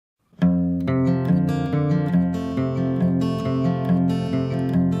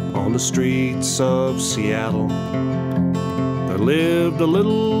On the streets of Seattle, there lived a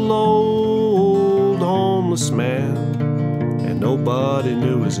little old homeless man, and nobody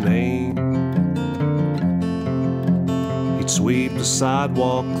knew his name. He'd sweep the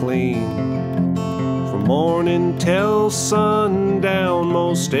sidewalk clean from morning till sundown.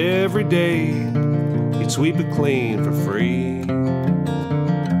 Most every day he'd sweep it clean for free.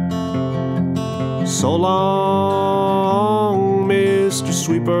 So long, Mr.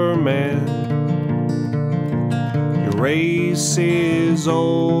 Sweeper Man, your race is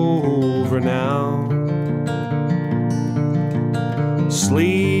over now.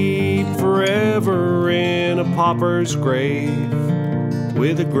 Sleep forever in a pauper's grave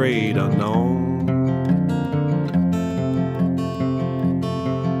with a great unknown.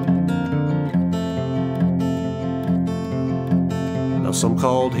 Now some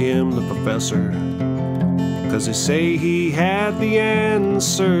called him the professor, 'cause they say he had the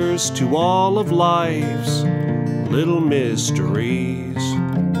answers to all of life's little mysteries.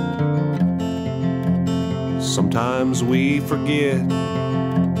 Sometimes we forget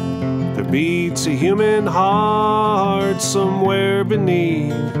there beats a human heart somewhere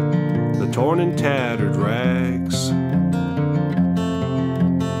beneath the torn and tattered rags.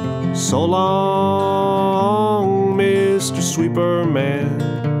 So long, Mr. Sweeper Man,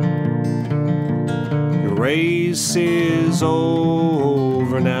 your race is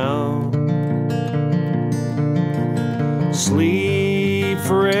over now. Sleep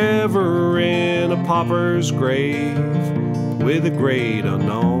forever in a pauper's grave with a great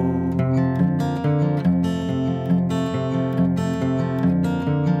unknown.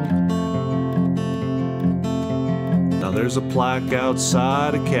 Now there's a plaque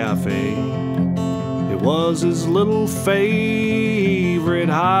outside a cafe. It was his little favorite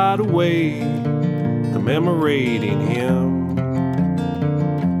hideaway, commemorating him.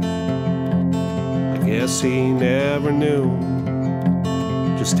 I guess he never knew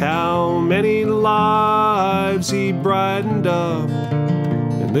just how many lives he brightened up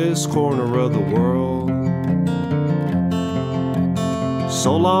in this corner of the world.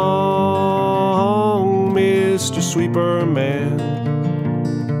 So long, Mr. Sweeper Man,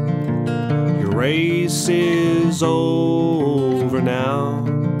 your race is over now.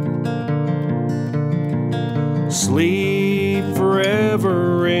 Sleep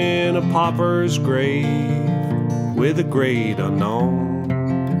forever in a pauper's grave with a great unknown.